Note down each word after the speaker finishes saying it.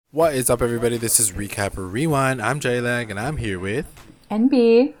What is up, everybody? This is Recap or Rewind. I'm J-Lag, and I'm here with...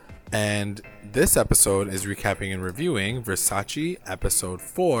 NB. And this episode is recapping and reviewing Versace Episode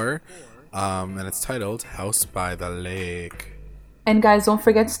 4, and it's titled House by the Lake. And guys, don't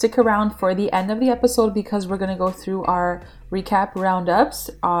forget to stick around for the end of the episode because we're going to go through our recap roundups,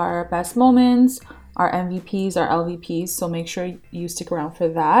 our best moments, our MVPs, our LVPs. So make sure you stick around for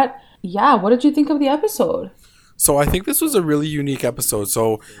that. Yeah, what did you think of the episode? So I think this was a really unique episode.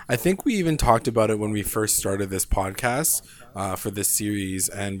 So I think we even talked about it when we first started this podcast for this series,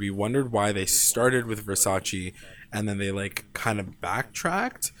 and we wondered why they started with Versace and then they kind of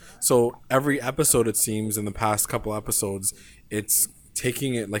backtracked. So every episode, it seems, in the past couple episodes, it's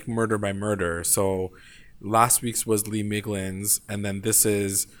taking it like murder by murder. So last week's was Lee Miglin's, and then this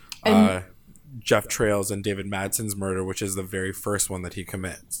is Jeff Trails and David Madsen's murder, which is the very first one that he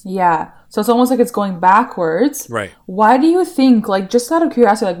commits. Yeah. So it's almost like it's going backwards. Right. Why do you think, just out of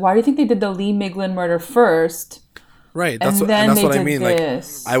curiosity, why do you think they did the Lee Miglin murder first? Right. That's what I mean.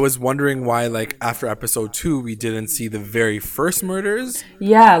 This. I was wondering why, after episode 2, we didn't see the very first murders.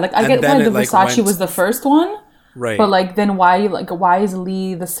 Yeah. I get why the Versace was the first one. Right. But, then why is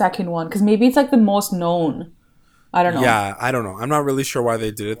Lee the second one? Because maybe it's, the most known. I don't know. Yeah, I don't know. I'm not really sure why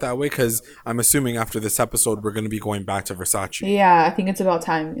they did it that way, because I'm assuming after this episode, we're going to be going back to Versace. Yeah, I think it's about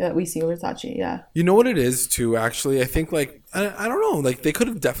time that we see Versace, yeah. You know what it is, too, actually? I think, I don't know. They could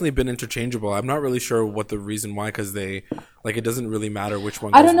have definitely been interchangeable. I'm not really sure what the reason why, because they, it doesn't really matter which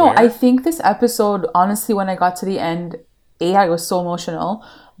one goes I don't know. where. I think this episode, honestly, when I got to the end, A, I was so emotional,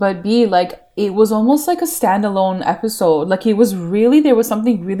 but B, it was almost like a standalone episode. It was really, there was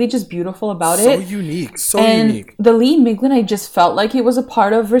something really just beautiful about it. So unique. Unique. The Lee Miglin, I just felt like it was a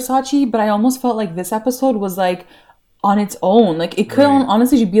part of Versace, but I almost felt like this episode was on its own. It could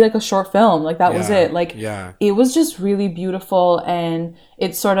honestly be a short film. That was it. It was just really beautiful, and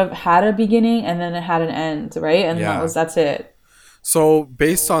it sort of had a beginning and then it had an end, right? And that's it. So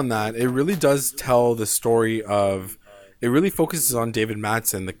based on that, it really does tell the story of... It really focuses on David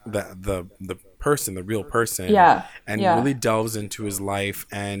Madsen, the person, the real person. Yeah. And really delves into his life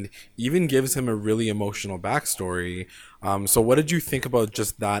and even gives him a really emotional backstory. So what did you think about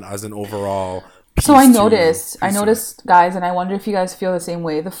just that as an overall piece? So I noticed, guys, and I wonder if you guys feel the same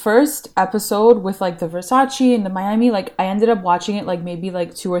way. The first episode with the Versace and the Miami, I ended up watching it maybe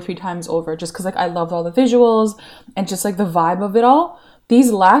 2 or 3 times over just because I loved all the visuals and just the vibe of it all.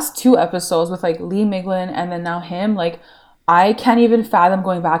 These last 2 episodes with Lee Miglin and then now him, I can't even fathom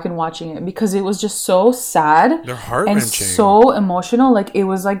going back and watching it because it was just so sad. They're heart-wrenching. And so emotional. It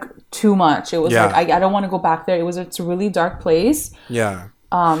was too much. It was I don't want to go back there. It's a really dark place. Yeah.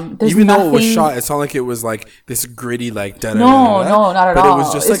 Even though it was shot, it's not like it was this gritty no, not at all. But it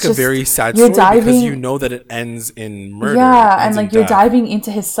was just a very sad story because you know that it ends in murder. Yeah, and you're diving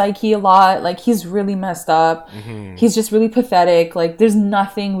into his psyche a lot. He's really messed up. Mm-hmm. He's just really pathetic. There's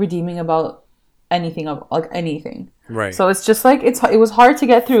nothing redeeming about anything anything. Right. So it's just it was hard to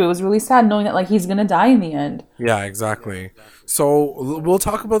get through. It was really sad knowing that he's gonna die in the end. Yeah, exactly. So we'll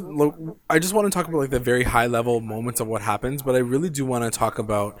talk about. I just want to talk about the very high level moments of what happens, but I really do want to talk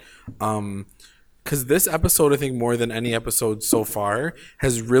about, because this episode, I think more than any episode so far,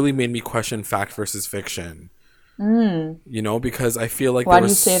 has really made me question fact versus fiction. Because I feel why do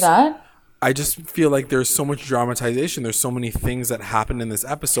you say that? I just feel there's so much dramatization. There's so many things that happen in this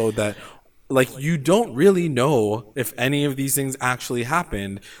episode that. You don't really know if any of these things actually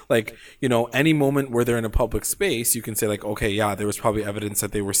happened. Any moment where they're in a public space, you can say okay, yeah, there was probably evidence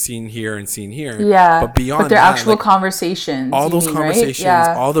that they were seen here and seen here. Yeah. But beyond their that, actual conversations. All those conversations,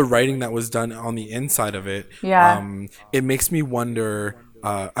 right? all the writing that was done on the inside of it. Yeah. It makes me wonder.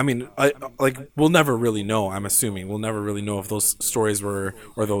 We'll never really know. I'm assuming we'll never really know if those stories were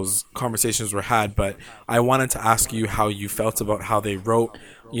or those conversations were had. But I wanted to ask you how you felt about how they wrote,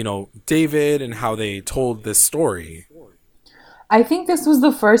 David and how they told this story. I think this was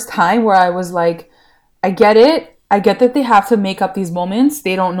the first time where I was I get it. I get that they have to make up these moments.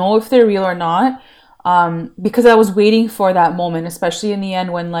 They don't know if they're real or not. Because I was waiting for that moment, especially in the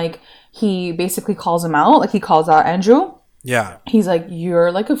end when he basically calls him out. He calls out Andrew. Yeah. He's you're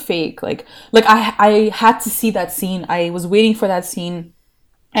a fake. I had to see that scene. I was waiting for that scene.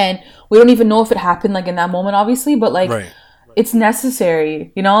 And we don't even know if it happened in that moment, obviously. But right. It's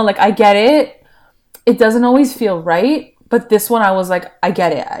necessary, I get it. It doesn't always feel right. But this one, I was I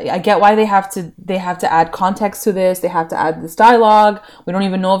get it. I get why they have to add context to this. They have to add this dialogue. We don't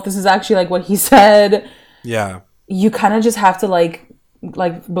even know if this is actually what he said. Yeah. You kind of just have to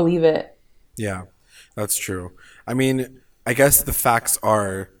believe it. Yeah, that's true. I mean, I guess the facts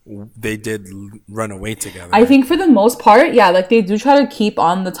are they did run away together. I think for the most part, yeah, like they do try to keep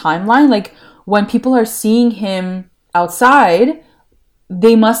on the timeline. Like when people are seeing him outside,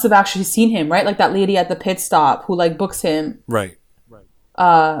 they must have actually seen him, right? Like that lady at the pit stop who like books him, Right.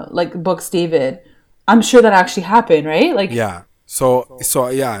 like books David. I'm sure that actually happened, right? Like Yeah. So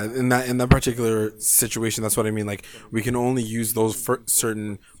yeah, in that particular situation, that's what I mean. Like we can only use those for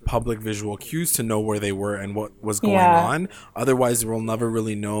certain public visual cues to know where they were and what was going Yeah. on. Otherwise, we'll never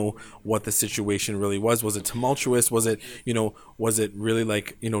really know what the situation really was. Was it tumultuous? Was it, was it really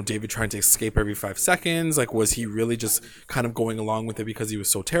like, David trying to escape every 5 seconds? Like, was he really just kind of going along with it because he was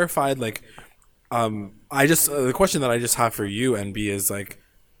so terrified? Like, the question that I just have for you, NB, is like,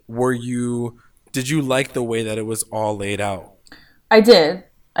 did you like the way that it was all laid out? I did.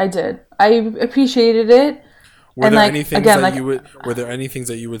 I appreciated it. Were And there like any things again, that like you would? Were there any things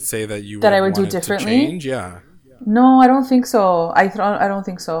that you would say that you that I would do wanted to differently? change? Yeah. No, I don't think so. I don't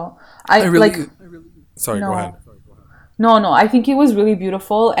think so. I really. like Sorry, no. go ahead. No. I think it was really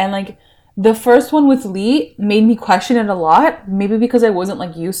beautiful, and like the first one with Lee made me question it a lot. Maybe because I wasn't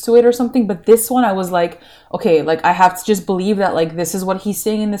like used to it or something. But this one, I was like, okay, like I have to just believe that like this is what he's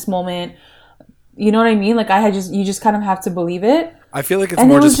saying in this moment. You know what I mean? Like you just kind of have to believe it. I feel like it's And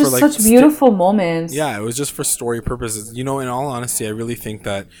more it was just for like such beautiful moments. yeah, it was just for story purposes. In all honesty, I really think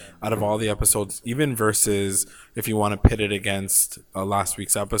that out of all the episodes, even versus if you want to pit it against last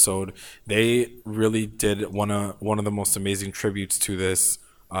week's episode, they really did one of the most amazing tributes to this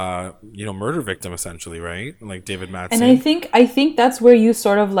murder victim, essentially, right? Like David Madsen. And I think that's where you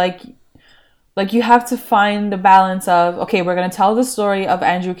sort of like you have to find the balance of, okay, we're going to tell the story of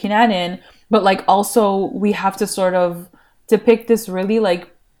Andrew Cunanan, but like also we have to sort of depict this really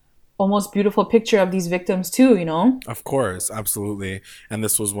like almost beautiful picture of these victims too, Of course, absolutely. And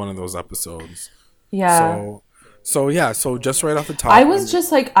this was one of those episodes. Yeah. So just right off the top, I was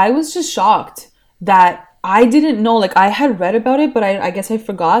just shocked that I didn't know, like I had read about it, but I guess I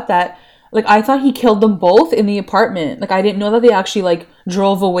forgot that, like I thought he killed them both in the apartment. Like I didn't know that they actually like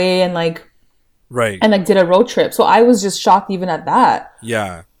drove away and like right, and like did a road trip. So I was just shocked even at that.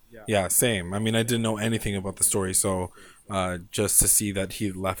 Yeah, same. I mean, I didn't know anything about the story, so just to see that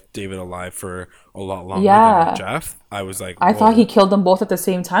he left David alive for a lot longer than Jeff, I was like, I thought he killed them both at the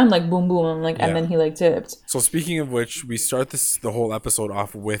same time, like boom, boom, and like, and then he like dipped. So speaking of which, we start the whole episode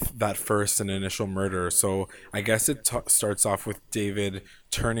off with that first and initial murder. So I guess it starts off with David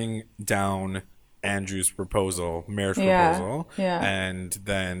turning down Andrew's marriage proposal, and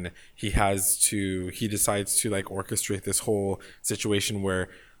then he decides to like orchestrate this whole situation where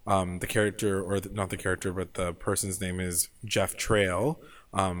the character, or not the character, but the person's name is Jeff Trail,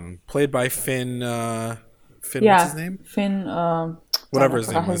 played by Finn. What's his name? Finn. Whatever his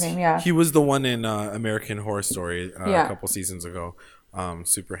name was. He was the one in American Horror Story a couple seasons ago.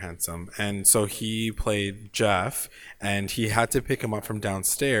 Super handsome, and so he played Jeff, and he had to pick him up from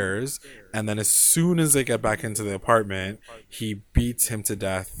downstairs, and then as soon as they get back into the apartment, he beats him to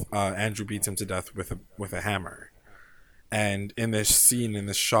death. Andrew beats him to death with a hammer. And in this scene, in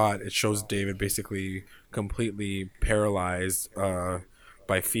this shot, it shows David basically completely paralyzed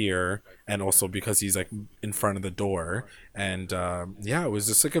by fear, and also because he's like in front of the door. And it was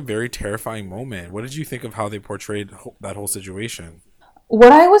just like a very terrifying moment. What did you think of how they portrayed that whole situation?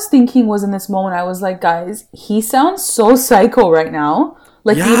 What I was thinking was, in this moment, I was like, guys, he sounds so psycho right now.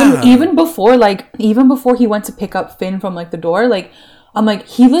 Like even before he went to pick up Finn from like the door, like I'm like,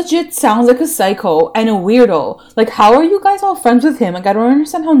 he legit sounds like a psycho and a weirdo. Like, how are you guys all friends with him? Like, I don't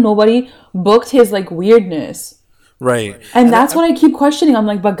understand how nobody booked his like weirdness. Right. And that's what I keep questioning. I'm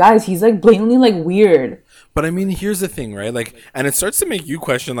like, but guys, he's like blatantly like weird. But I mean, here's the thing, right? Like, and it starts to make you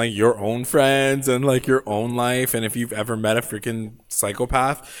question like your own friends and like your own life, and if you've ever met a freaking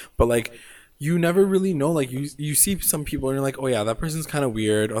psychopath. But like, you never really know. Like, you see some people and you're like, oh yeah, that person's kind of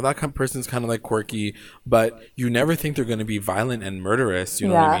weird, or that person's kind of like quirky, but you never think they're going to be violent and murderous. You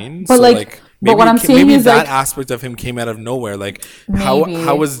know what I mean? But so like maybe, but what I'm saying maybe is that like, aspect of him came out of nowhere. Like, maybe.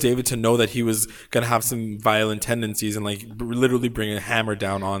 how was David to know that he was going to have some violent tendencies and like literally bring a hammer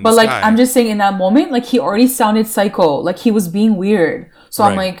down on? But this like, guy? I'm just saying, in that moment, like he already sounded psycho. Like he was being weird. So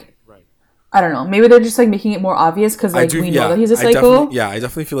I'm like, I don't know. Maybe they're just like making it more obvious because like we know that he's a psycho. I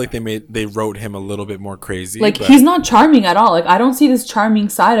definitely feel like they wrote him a little bit more crazy. Like, he's not charming at all. Like, I don't see this charming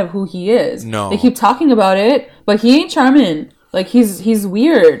side of who he is. No, they keep talking about it, but he ain't charming. Like, he's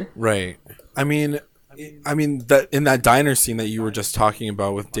weird. Right. I mean that in that diner scene that you were just talking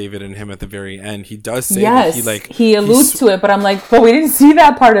about with David and him at the very end, he does say that he alludes to it, but I'm like, but we didn't see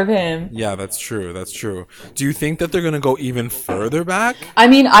that part of him. Yeah, that's true. Do you think that they're gonna go even further back? I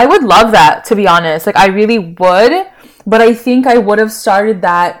mean, I would love that, to be honest. Like, I really would. But I think I would have started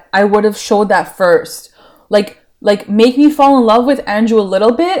that. I would have showed that first. Like make me fall in love with Andrew a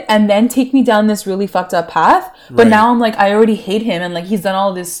little bit and then take me down this really fucked up path. But now I'm like, I already hate him and like he's done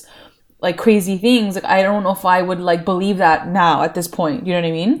all this like crazy things. Like I don't know if I would like believe that now at this point. You know what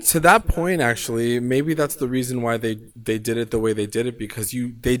I mean? To that point, actually, maybe that's the reason why they did it the way they did it, because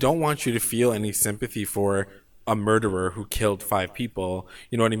they don't want you to feel any sympathy for a murderer who killed 5 people.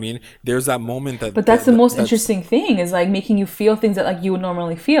 You know what I mean? There's that moment that... But that's the most interesting thing, is like making you feel things that like you would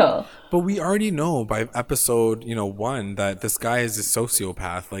normally feel. But we already know by episode, 1, that this guy is a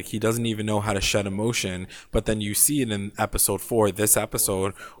sociopath. Like, he doesn't even know how to shed emotion. But then you see it in episode 4, this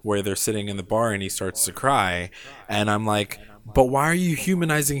episode, where they're sitting in the bar and he starts to cry. And I'm like, but why are you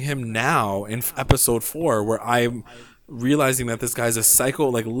humanizing him now in episode 4, where I'm realizing that this guy's a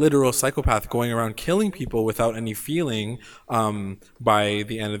literal psychopath going around killing people without any feeling by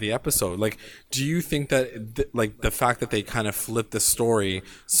the end of the episode? Like, do you think that the fact that they kind of flipped the story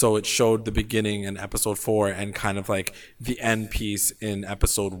so it showed the beginning in episode 4 and kind of like the end piece in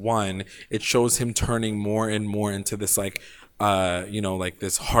episode 1, it shows him turning more and more into this like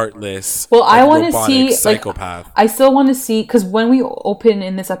this heartless, I want to see psychopath. Like, I still want to see, because when we open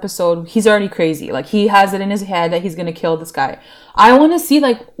in this episode, he's already crazy. Like, he has it in his head that he's gonna kill this guy. I want to see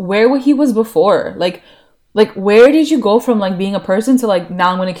like where he was before. Like where did you go from like being a person to like,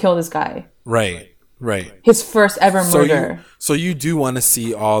 now I'm gonna kill this guy? Right. His first ever murder. So you do want to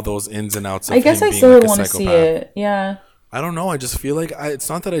see all those ins and outs of I guess him I being still like a want to see it. Yeah. I don't know. I just feel like it's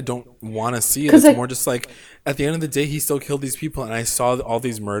not that I don't want to see it. It's more just like, at the end of the day, he still killed these people, and I saw all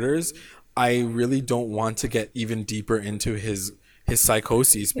these murders. I really don't want to get even deeper into his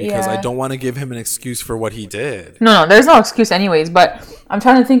psychoses, because I don't want to give him an excuse for what he did. No, there's no excuse anyways. But I'm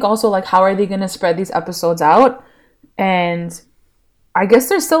trying to think also, like, how are they going to spread these episodes out? And I guess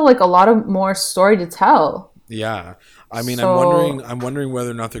there's still like a lot of more story to tell. Yeah. I mean, I'm wondering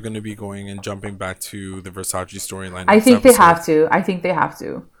whether or not they're going to be going and jumping back to the Versace storyline. I think they have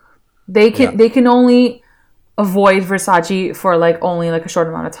to. They can only avoid Versace for like only like a short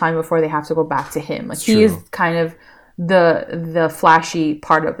amount of time before they have to go back to him. Like, he is kind of the flashy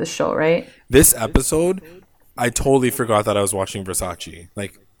part of the show, right? This episode, I totally forgot that I was watching Versace.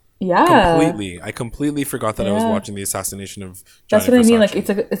 Like, I completely forgot that I was watching the assassination of Gianni That's what Versace. I mean.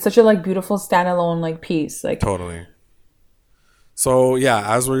 Like, it's such a like beautiful standalone like piece. Like, totally. So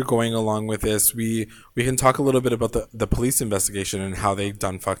yeah, as we're going along with this, we can talk a little bit about the police investigation and how they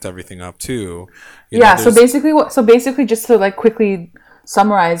done fucked everything up too. So basically, just to like quickly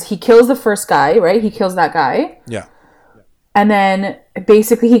summarize, he kills the first guy, right? He kills that guy. Yeah. And then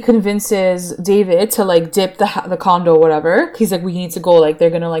basically he convinces David to like dip the condo, whatever. He's like, we need to go. Like,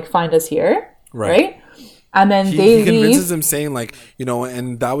 they're gonna like find us here, right? And then he convinces him, saying like,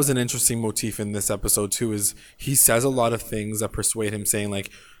 and that was an interesting motif in this episode too, is he says a lot of things that persuade him, saying like,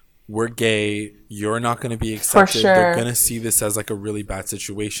 we're gay, you're not going to be accepted. For sure. They're going to see this as like a really bad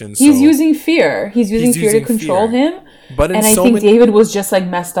situation. He's using fear. He's using fear to control him. But I think David was just like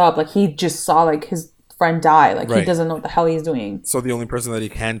messed up. Like, he just saw like his friend die. Like, he doesn't know what the hell he's doing. So the only person that he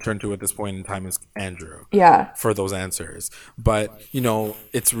can turn to at this point in time is Andrew. Yeah. For those answers. But,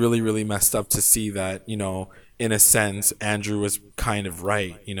 it's really, really messed up to see that, in a sense, Andrew was kind of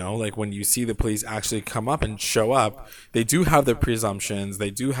right. Like, when you see the police actually come up and show up, they do have their presumptions.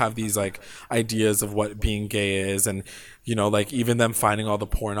 They do have these like ideas of what being gay is. And, like, even them finding all the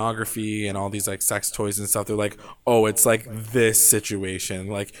pornography and all these like sex toys and stuff, they're like, oh, it's like this situation.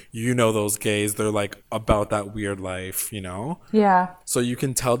 Like, those gays, they're like about that weird life, Yeah. So you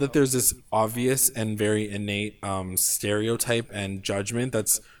can tell that there's this obvious and very innate stereotype and judgment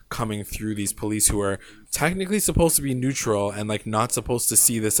that's coming through these police, who are technically supposed to be neutral and like not supposed to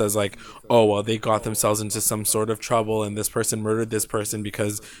see this as like, oh, well, they got themselves into some sort of trouble and this person murdered this person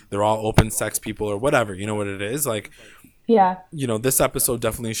because they're all open sex people or whatever. You know what it is? Like, yeah, this episode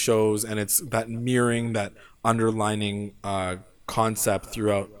definitely shows, and it's that mirroring, that underlining concept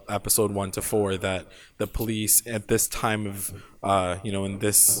throughout episode 1 to 4, that the police at this time of in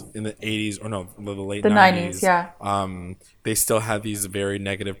the 80s, or no, the late 90s, yeah, they still have these very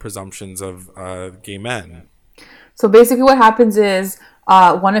negative presumptions of gay men. So basically what happens is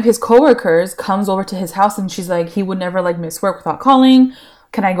one of his coworkers comes over to his house, and she's like, he would never like miss work without calling.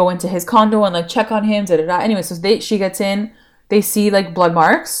 Can I go into his condo and like check on him? Anyway, so she gets in. They see like blood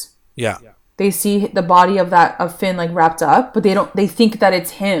marks. Yeah. They see the body of Finn like wrapped up, but they think that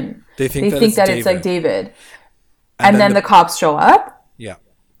it's him. They think that it's like David. And then the cops show up. Yeah.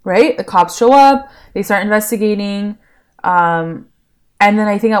 Right? The cops show up. They start investigating. And then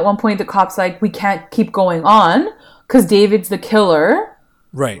I think at one point the cops like, we can't keep going on because David's the killer.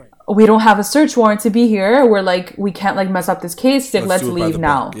 Right. we don't have a search warrant to be here. We're like, we can't like mess up this case. Like, let's do it by leave the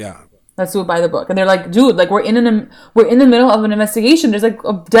now. book. Yeah. Let's do it by the book. And they're like, dude, like we're in the middle of an investigation. There's like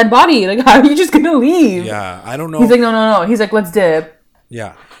a dead body. Like, how are you just gonna leave? Yeah, I don't know. He's like, no. He's like, let's dip.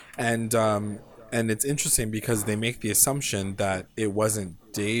 Yeah, and it's interesting because they make the assumption that it wasn't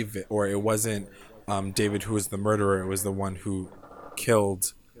David, or it wasn't David who was the murderer. It was the one who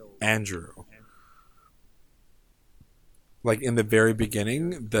killed Andrew. Like in the very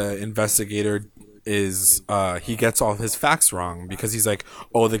beginning, the investigator is he gets all his facts wrong because he's like,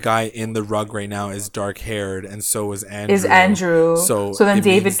 oh, the guy in the rug right now is dark haired, and so is Andrew. So then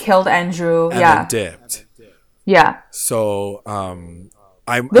David killed Andrew. And then dipped. Yeah. So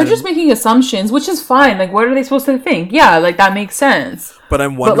they're just making assumptions, which is fine. Like, what are they supposed to think? Yeah, like that makes sense. But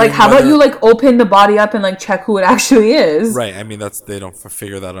I'm wondering. But like, how about you like open the body up and like check who it actually is? Right. I mean, they don't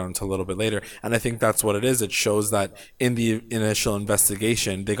figure that out until a little bit later, and I think that's what it is. It shows that in the initial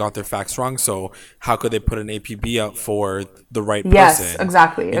investigation, they got their facts wrong. So how could they put an APB out for the right person? Yes,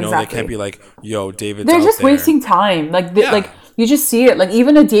 exactly. You know, they can't be like, "Yo, David's." They're just wasting time. Like, like you just see it. Like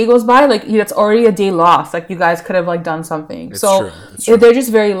even a day goes by, like that's already a day lost. Like you guys could have like done something. It's true. They're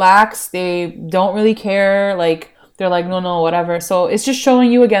just very lax. They don't really care. Like. They're like, no, whatever. So it's just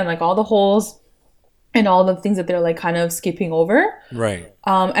showing you again, like all the holes and all the things that they're like kind of skipping over. Right.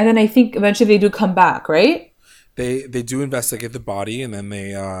 And then I think eventually they do come back, right? They do investigate the body, and then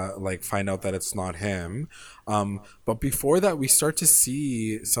they like find out that it's not him. But before that, we start to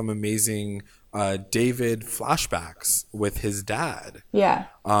see some amazing David flashbacks with his dad. Yeah.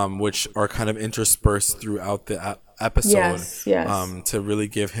 Which are kind of interspersed throughout the episode. Yes. To really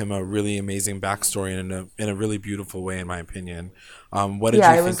give him a really amazing backstory in a really beautiful way, in my opinion. What did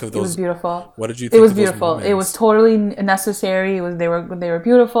you think of those? It was beautiful. What did you think? It was beautiful. It was totally necessary. They were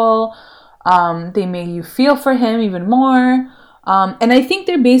beautiful. They made you feel for him even more. And I think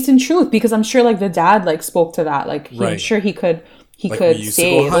they're based in truth because I'm sure like the dad like spoke to that. Like I'm sure he could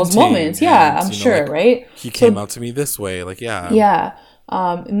say those moments. Yeah, I'm sure, right? He came out to me this way. Like, yeah. Yeah.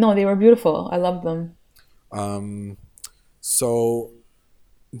 No, they were beautiful. I loved them. So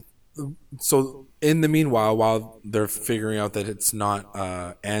in the meanwhile, while they're figuring out that it's not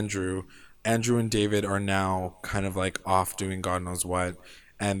Andrew and David are now kind of like off doing God knows what,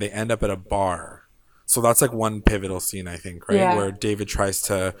 and they end up at a bar. So that's like one pivotal scene, I think, right? Yeah. Where David tries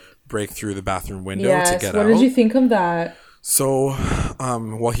to break through the bathroom window to get out. What did you think of that? So,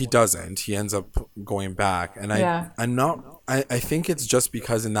 well, he doesn't. He ends up going back, and I think it's just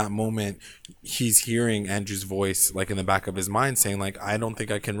because in that moment he's hearing Andrew's voice, like in the back of his mind, saying like, "I don't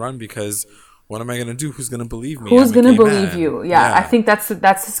think I can run because what am I gonna do? Who's gonna believe me? Who's gonna believe you?" Yeah, I think that's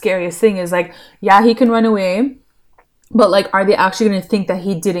the scariest thing. Is like, yeah, he can run away. But like, are they actually going to think that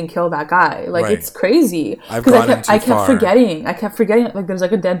he didn't kill that guy? Like, it's crazy. Because I kept forgetting. Like, there's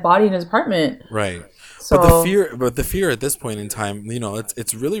like a dead body in his apartment. Right. So, but the fear at this point in time, you know,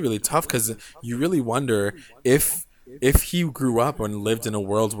 it's really, really tough because you really wonder if he grew up and lived in a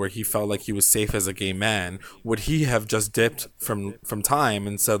world where he felt like he was safe as a gay man, would he have just dipped from time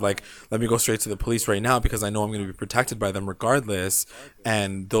and said like, let me go straight to the police right now because I know I'm going to be protected by them regardless,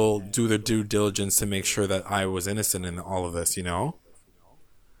 and they'll do their due diligence to make sure that I was innocent in all of this, you know?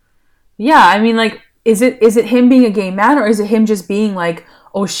 Yeah, I mean, like, is it him being a gay man, or is it him just being like,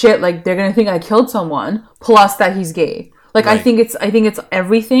 oh shit, like they're gonna think I killed someone, plus that he's gay? Like, right. I think it's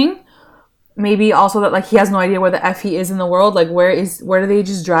everything. Maybe also that like he has no idea where the F he is in the world. Like where do they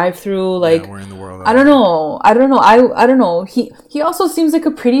just drive through? Like, where in the world? I don't know. I don't know. He also seems like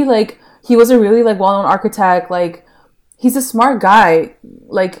a pretty like he was a really like well-known architect. Like he's a smart guy.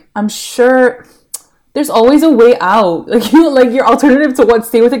 Like I'm sure there's always a way out. Like your alternative to what,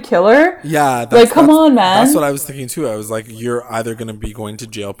 stay with a killer? Yeah. Come on, man. That's what I was thinking too. I was like, you're either going to be going to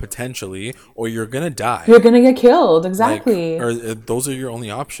jail potentially, or you're going to die. You're going to get killed. Exactly. Those are your only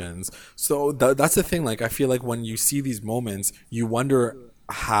options. So that's the thing. Like, I feel like when you see these moments, you wonder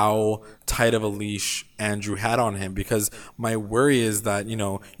how tight of a leash Andrew had on him, because my worry is that, you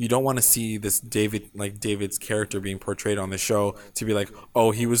know, you don't want to see this David's character being portrayed on the show to be like,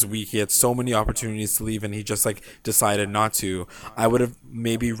 oh, he was weak, he had so many opportunities to leave and he just like decided not to. I would have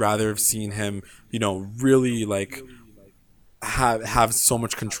maybe rather have seen him, you know, really like have so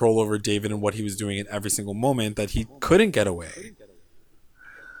much control over David and what he was doing in every single moment that he couldn't get away.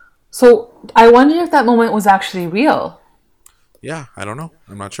 So I wonder if that moment was actually real. Yeah, I don't know.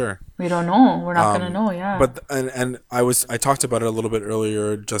 I'm not sure. We don't know. We're not gonna know. Yeah. But and I talked about it a little bit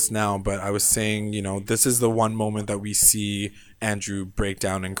earlier just now, but I was saying, you know, this is the one moment that we see Andrew break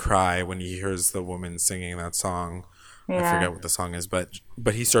down and cry when he hears the woman singing that song. Yeah. I forget what the song is, but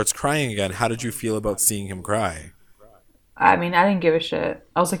he starts crying again. How did you feel about seeing him cry? I mean, I didn't give a shit.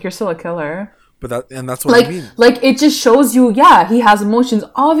 I was like, you're still a killer. But that's what I mean. Like it just shows you, yeah, he has emotions.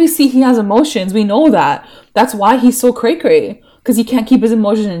 Obviously, he has emotions. We know that. That's why he's so cray-cray, because he can't keep his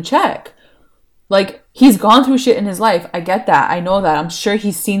emotions in check. Like, he's gone through shit in his life. I get that. I know that. I'm sure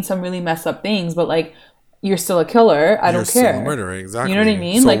he's seen some really messed up things, but like, you're still a killer. I don't care. You're still a murderer, exactly. You know what I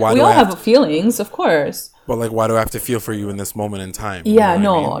mean? So like, we all have feelings, of course. But like, why do I have to feel for you in this moment in time? Yeah,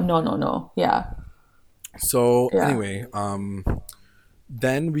 no. Yeah. So anyway,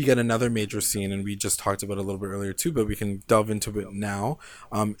 then we get another major scene, and we just talked about it a little bit earlier too, but we can delve into it now.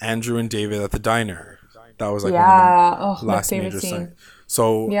 Andrew and David at the diner. That was like one of the last major scenes.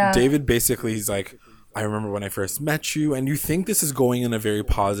 So David basically, he's like, I remember when I first met you, and you think this is going in a very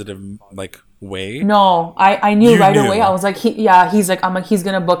positive like way. No, I knew right away. I was like, he's like, I'm like, he's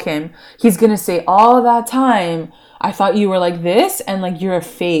gonna book him. He's gonna say, all that time I thought you were like this, and like you're a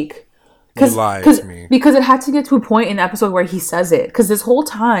fake. Because it had to get to a point in the episode where he says it. Because this whole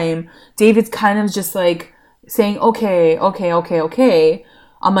time, David's kind of just like saying, okay.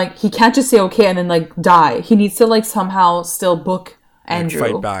 I'm like, he can't just say okay and then like die. He needs to like somehow still book Andrew.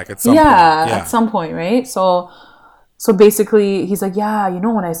 Like, fight back at some point. Yeah, at some point, right? So basically, he's like, yeah, you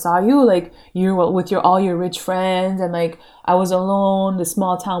know, when I saw you, like you were with all your rich friends, and like I was alone, the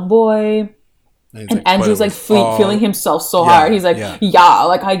small town boy. And like, Andrew's like feeling himself so hard. He's like,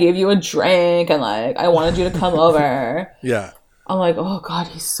 like I gave you a drink and like I wanted you to come over. Yeah. I'm like, oh God,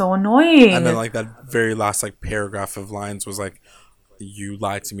 he's so annoying. And then like that very last like paragraph of lines was like, you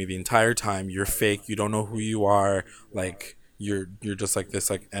lied to me the entire time. You're fake. You don't know who you are. Like you're just like this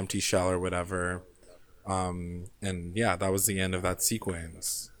like empty shell or whatever. And yeah, that was the end of that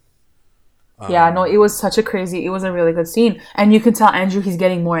sequence. It was such a crazy. It was a really good scene, and you can tell Andrew he's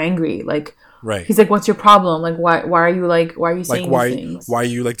getting more angry. Like. Right. He's like, what's your problem? Like, why are you saying these things? Why are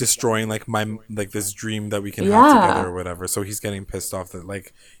you like destroying like my like this dream that we can have together or whatever? So he's getting pissed off that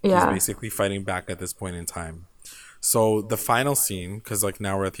like he's basically fighting back at this point in time. So the final scene, because like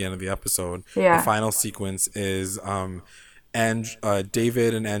now we're at the end of the episode. Yeah. The final sequence is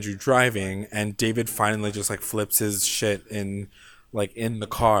David and Andrew driving, and David finally just like flips his shit in the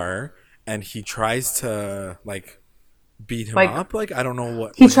car, and he tries to like beat him up. Like I don't know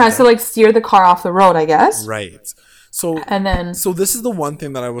what he tries to like steer the car off the road, I guess. Right. So this is the one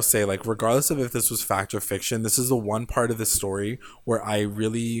thing that I will say, like regardless of if this was fact or fiction, this is the one part of the story where I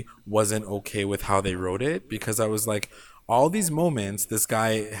really wasn't okay with how they wrote it, because I was like, all these moments this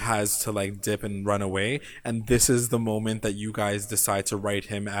guy has to like dip and run away, and this is the moment that you guys decide to write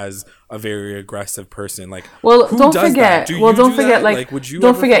him as a very aggressive person. Like, well, don't forget. Don't forget. Like, would you?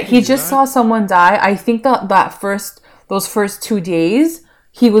 Don't forget. He just saw someone die. I think those first 2 days,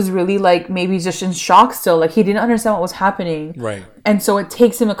 he was really like maybe just in shock still. Like he didn't understand what was happening. Right. And so it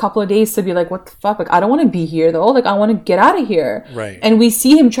takes him a couple of days to be like, what the fuck? Like I don't want to be here though. Like I want to get out of here. Right. And we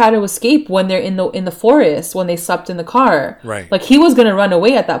see him try to escape when they're in the forest, when they slept in the car. Right. Like he was gonna run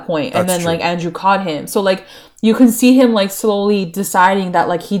away at that point, and then like Andrew caught him. So like you can see him like slowly deciding that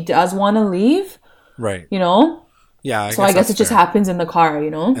like he does want to leave. Right. You know? Yeah. I guess it just happens in the car, you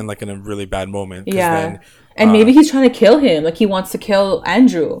know? And like in a really bad moment. Yeah. And maybe he's trying to kill him. Like he wants to kill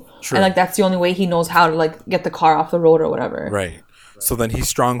Andrew. True. And like that's the only way he knows how to like get the car off the road or whatever. Right. So then he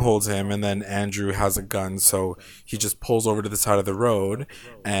strongholds him, and then Andrew has a gun, so he just pulls over to the side of the road,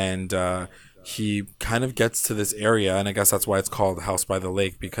 and he kind of gets to this area, and I guess that's why it's called House by the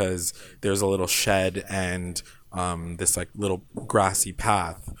Lake, because there's a little shed and this like little grassy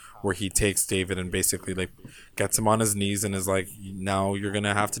path where he takes David and basically like gets him on his knees and is like, now you're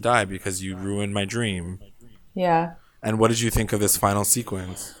gonna have to die because you ruined my dream. Yeah. And what did you think of this final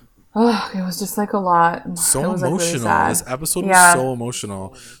sequence? Oh, it was just like a lot. So emotional. Like really this episode was so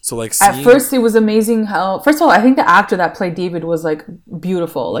emotional. So like at first it was amazing how, first of all, I think the actor that played David was like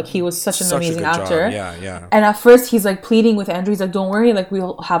beautiful. Like he was such an amazing actor. Yeah. And at first he's like pleading with Andrew. He's like, don't worry, like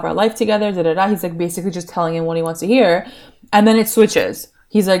we'll have our life together. He's like basically just telling him what he wants to hear. And then it switches.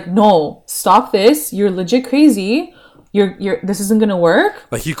 He's like, no, stop this. You're legit crazy. This isn't gonna work.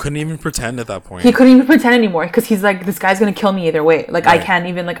 Like he couldn't even pretend at that point. He couldn't even pretend anymore because he's like, this guy's gonna kill me either way. Like right. I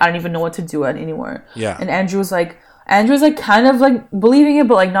don't even know what to do anymore. Yeah. And Andrew's like kind of like believing it,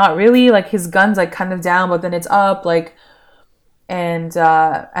 but like not really. Like his gun's like kind of down, but then it's up. Like, and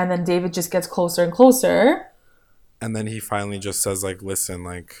then David just gets closer and closer. And then he finally just says like, listen,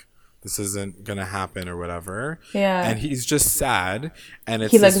 like, this isn't gonna happen or whatever. Yeah. And he's just sad, and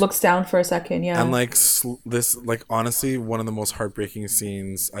he like looks down for a second. Yeah. And like this, like honestly, one of the most heartbreaking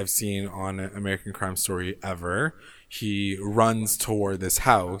scenes I've seen on an American Crime Story ever. he runs toward this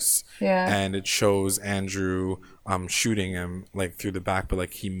house, and it shows Andrew shooting him like through the back, but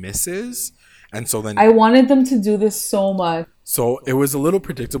like he misses. And so then I wanted them to do this so much. So it was a little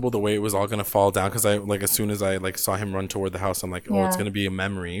predictable the way it was all gonna fall down, because I like, as soon as I like saw him run toward the house, I'm like, oh, it's gonna be a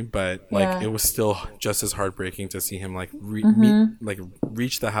memory. But like it was still just as heartbreaking to see him like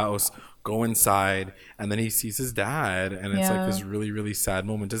reach the house, go inside, and then he sees his dad, and it's like this really, really sad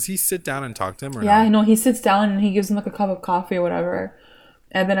moment. Does he sit down and talk to him or I not? know he sits down and he gives him like a cup of coffee or whatever,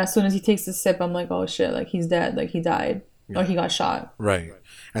 and then as soon as he takes a sip, I'm like, oh shit, like he's dead, like he died. Or he got shot. Right.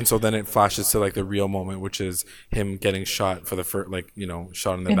 And so then it flashes to like the real moment, which is him getting shot for the first, like, you know,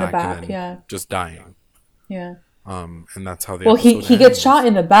 shot in the back and then just dying. Yeah. And that's how they. Well, he gets shot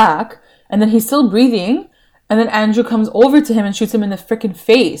in the back, and then he's still breathing, and then Andrew comes over to him and shoots him in the freaking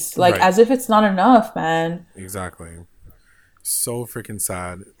face, like as if it's not enough, man. Exactly. So freaking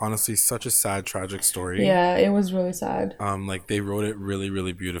sad. Honestly, such a sad, tragic story. Yeah, it was really sad. Like they wrote it really,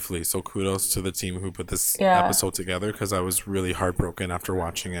 really beautifully. So kudos to the team who put this episode together, because I was really heartbroken after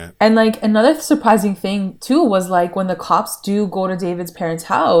watching it. And like another surprising thing too was like when the cops do go to David's parents'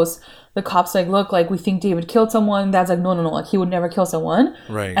 house, the cops like, look, like we think David killed someone. Dad's like, no, like he would never kill someone.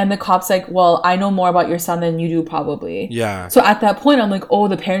 Right. And the cops like, well, I know more about your son than you do probably. Yeah. So at that point, I'm like, oh,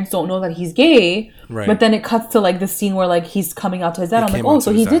 the parents don't know that he's gay. Right. But then it cuts to like the scene where like he's coming out to his dad. I'm like, oh,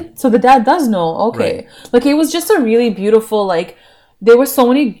 so he did. So the dad does know. Okay. Right. Like it was just a really beautiful, like there were so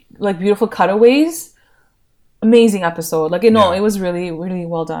many like beautiful cutaways. Amazing episode. Like, it was really, really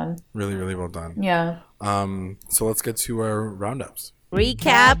well done. Really, really well done. Yeah. So let's get to our roundups.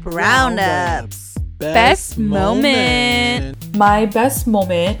 Recap roundups. Best moment. My best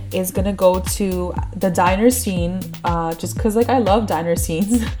moment is gonna go to the diner scene, just because like I love diner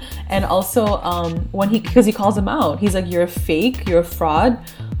scenes, and also when because he calls him out. He's like, you're a fake, you're a fraud,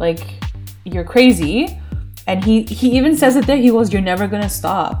 like you're crazy, and he even says it there. He goes, you're never gonna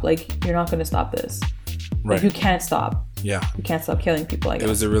stop, like you're not gonna stop this. Right. Like, you can't stop. Yeah. You can't stop killing people. I guess. It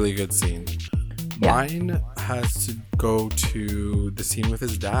was a really good scene. Yeah. Mine has to go to the scene with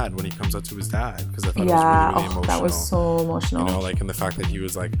his dad when he comes out to his dad, because I thought it was really, really emotional. That was so emotional. You know, like, and the fact that he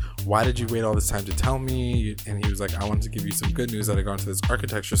was like, why did you wait all this time to tell me? And he was like, I wanted to give you some good news that I got into this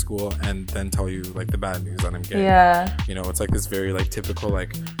architecture school, and then tell you like the bad news that I'm gay. Yeah. You know, it's like this very like typical,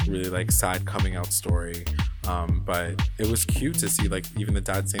 like really like sad coming out story. But it was cute to see like even the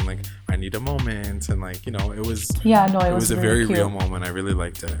dad saying like, I need a moment, and like, you know, it was it was a very real moment. I really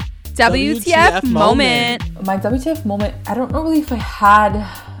liked it. WTF moment. My WTF moment, I don't know really if I had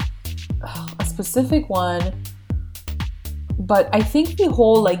a specific one, but I think the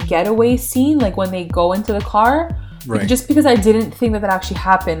whole like getaway scene, like when they go into the car, right. Just because I didn't think that actually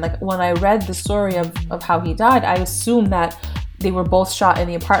happened. Like when I read the story of how he died, I assumed that they were both shot in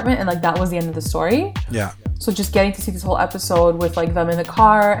the apartment and like that was the end of the story. Yeah. So just getting to see this whole episode with like them in the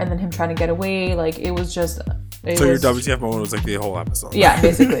car and then him trying to get away, like it was just... So your WTF moment was like the whole episode. Yeah,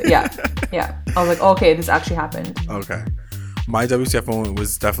 basically. Yeah. I was like, okay, this actually happened. Okay. My WTF moment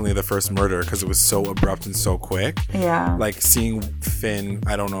was definitely the first murder, because it was so abrupt and so quick. Yeah. Like seeing Finn,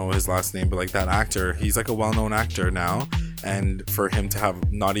 I don't know his last name, but like that actor, he's like a well-known actor now. And for him to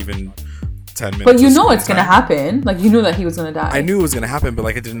have not even 10 minutes. But you know it's going to happen. Like you knew that he was going to die. I knew it was going to happen, but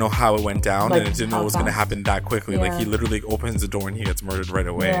like I didn't know how it went down, like, and I didn't know it was going to happen that quickly. Yeah. Like he literally opens the door and he gets murdered right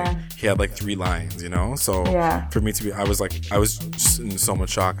away. Yeah. He had like 3 lines, you know? So for me to be, I was just in so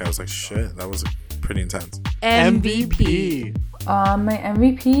much shock. I was like, shit, that was pretty intense. MVP. My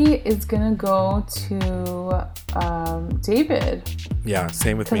MVP is gonna go to David. Yeah,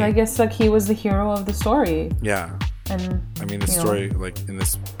 same with me. Because I guess like he was the hero of the story. Yeah. And I mean, the story, like in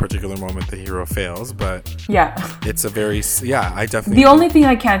this particular moment, the hero fails, but yeah, it's a very, I definitely. The only thing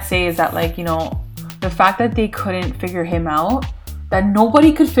I can't say is that, like, you know, the fact that they couldn't figure him out, that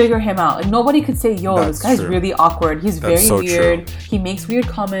nobody could figure him out. Like, nobody could say, yo, this guy's really awkward. He's very weird. True. He makes weird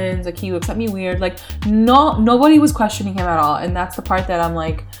comments. Like, he looks at me weird. Like, nobody was questioning him at all. And that's the part that I'm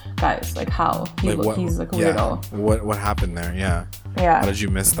like, guys, like, how? He's like a weirdo. What happened there? Yeah. How did you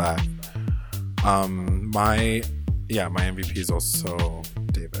miss that? My MVP is also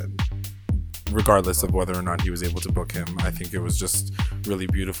David. Regardless of whether or not he was able to book him, I think it was just really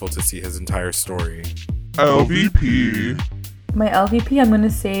beautiful to see his entire story. LVP. My LVP, I'm going to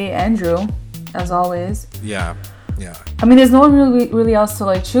say Andrew, as always. Yeah. I mean, there's no one really else to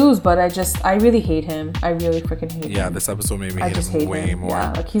like choose, but I really hate him. I really freaking hate him. Yeah, this episode made me hate him way more.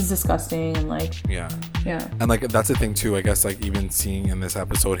 Yeah, like he's disgusting and like... Yeah. Yeah. And like, that's the thing too, I guess, like even seeing in this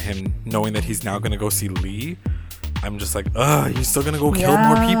episode, him knowing that he's now going to go see Lee, I'm just like, you're still going to go kill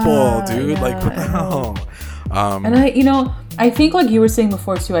more people, dude. Like, what the hell? And I think, like you were saying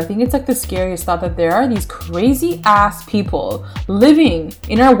before too, I think it's like the scariest thought that there are these crazy ass people living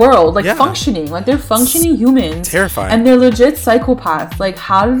in our world, like functioning, like they're functioning humans. Terrifying. And they're legit psychopaths. Like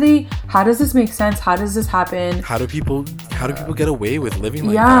how does this make sense? How does this happen? How do people get away with living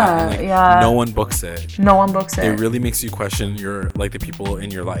like that? And, like, no one books it. No one books it. It really makes you question the people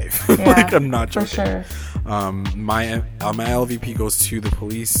in your life. Like, I'm not joking. For sure. My LVP goes to the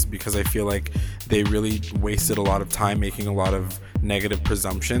police because I feel like they really wasted a lot of time making a lot of negative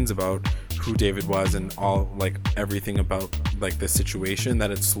presumptions about who David was and all, like, everything about, like, the situation,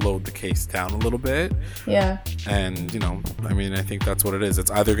 that it slowed the case down a little bit. Yeah. And, I mean, I think that's what it is.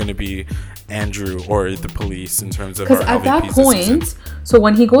 It's either going to be Andrew or the police in terms of because at that point, so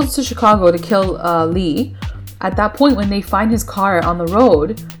when he goes to Chicago to kill Lee, at that point when they find his car on the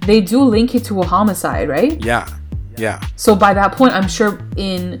road, they do link it to a homicide, right? Yeah. So by that point, I'm sure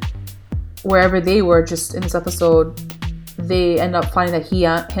in wherever they were just in this episode, they end up finding that he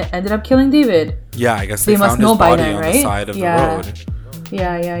ended up killing David. Yeah, I guess they found his body on the side of the road.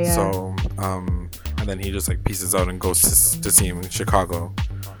 Yeah. So, and then he just like pieces out and goes to see him in Chicago.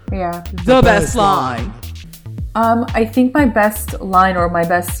 Yeah. The best line. I think my best line or my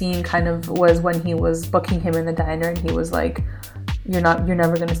best scene kind of was when he was booking him in the diner and he was like, you're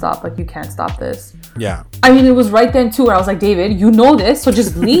never gonna stop, like you can't stop this. Yeah. I mean, it was right then too where I was like, David, you know this, so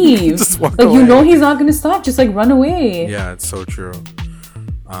just leave. Just walk like away. You know he's not gonna stop, just like run away. Yeah, it's so true.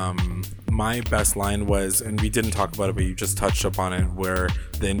 My best line was, and we didn't talk about it, but you just touched upon it, where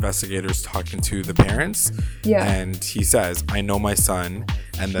the investigator's talking to the parents. Yeah. And he says, I know my son.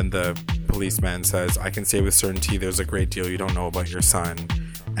 And then the policeman says, I can say with certainty there's a great deal you don't know about your son.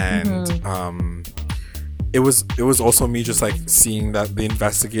 And it was also me just like seeing that the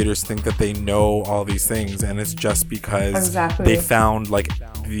investigators think that they know all these things, and it's just because they found like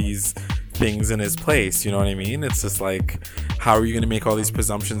these things in his place, you know what I mean? It's just like, how are you going to make all these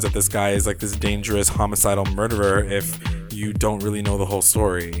presumptions that this guy is like this dangerous homicidal murderer if you don't really know the whole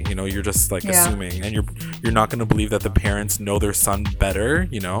story? You're just like assuming, and you're not going to believe that the parents know their son better,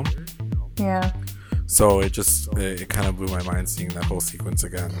 Yeah. So it kind of blew my mind seeing that whole sequence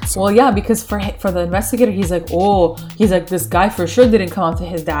again. So. Well, yeah, because for the investigator, he's like, this guy for sure didn't come out to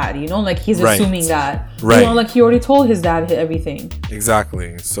his dad, like he's assuming that. Right. Like he already told his dad everything.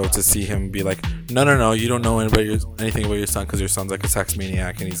 Exactly. So to see him be like, no, you don't know anything about your son because your son's like a sex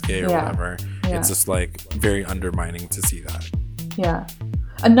maniac and he's gay or whatever. Yeah. It's just like very undermining to see that. Yeah.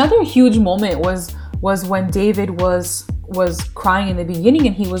 Another huge moment was when David was crying in the beginning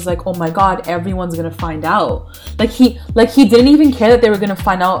and he was like, oh my god, everyone's gonna find out. Like he didn't even care that they were gonna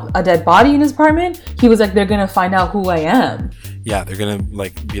find out a dead body in his apartment. He was like, they're gonna find out who I am. Yeah, they're gonna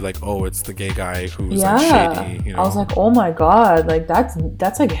like be like, oh, it's the gay guy who's like shady. I was like, oh my god, like that's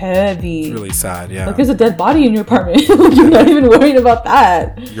like heavy. It's really sad. Yeah, like there's a dead body in your apartment. You're not even worried about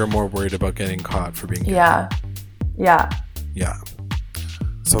that. You're more worried about getting caught for being gay. Yeah.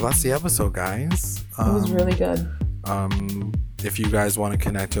 So that's the episode, guys. It was really good. If you guys want to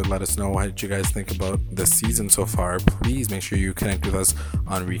connect and let us know what you guys think about this season so far, please make sure you connect with us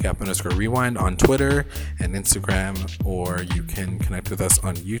on recap_rewind on Twitter and Instagram, or you can connect with us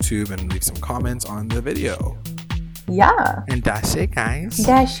on YouTube and leave some comments on the video. Yeah. And that's it, guys.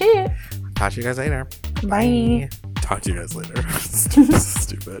 That's it. Talk to you guys later. Bye. Talk to you guys later.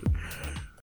 Stupid.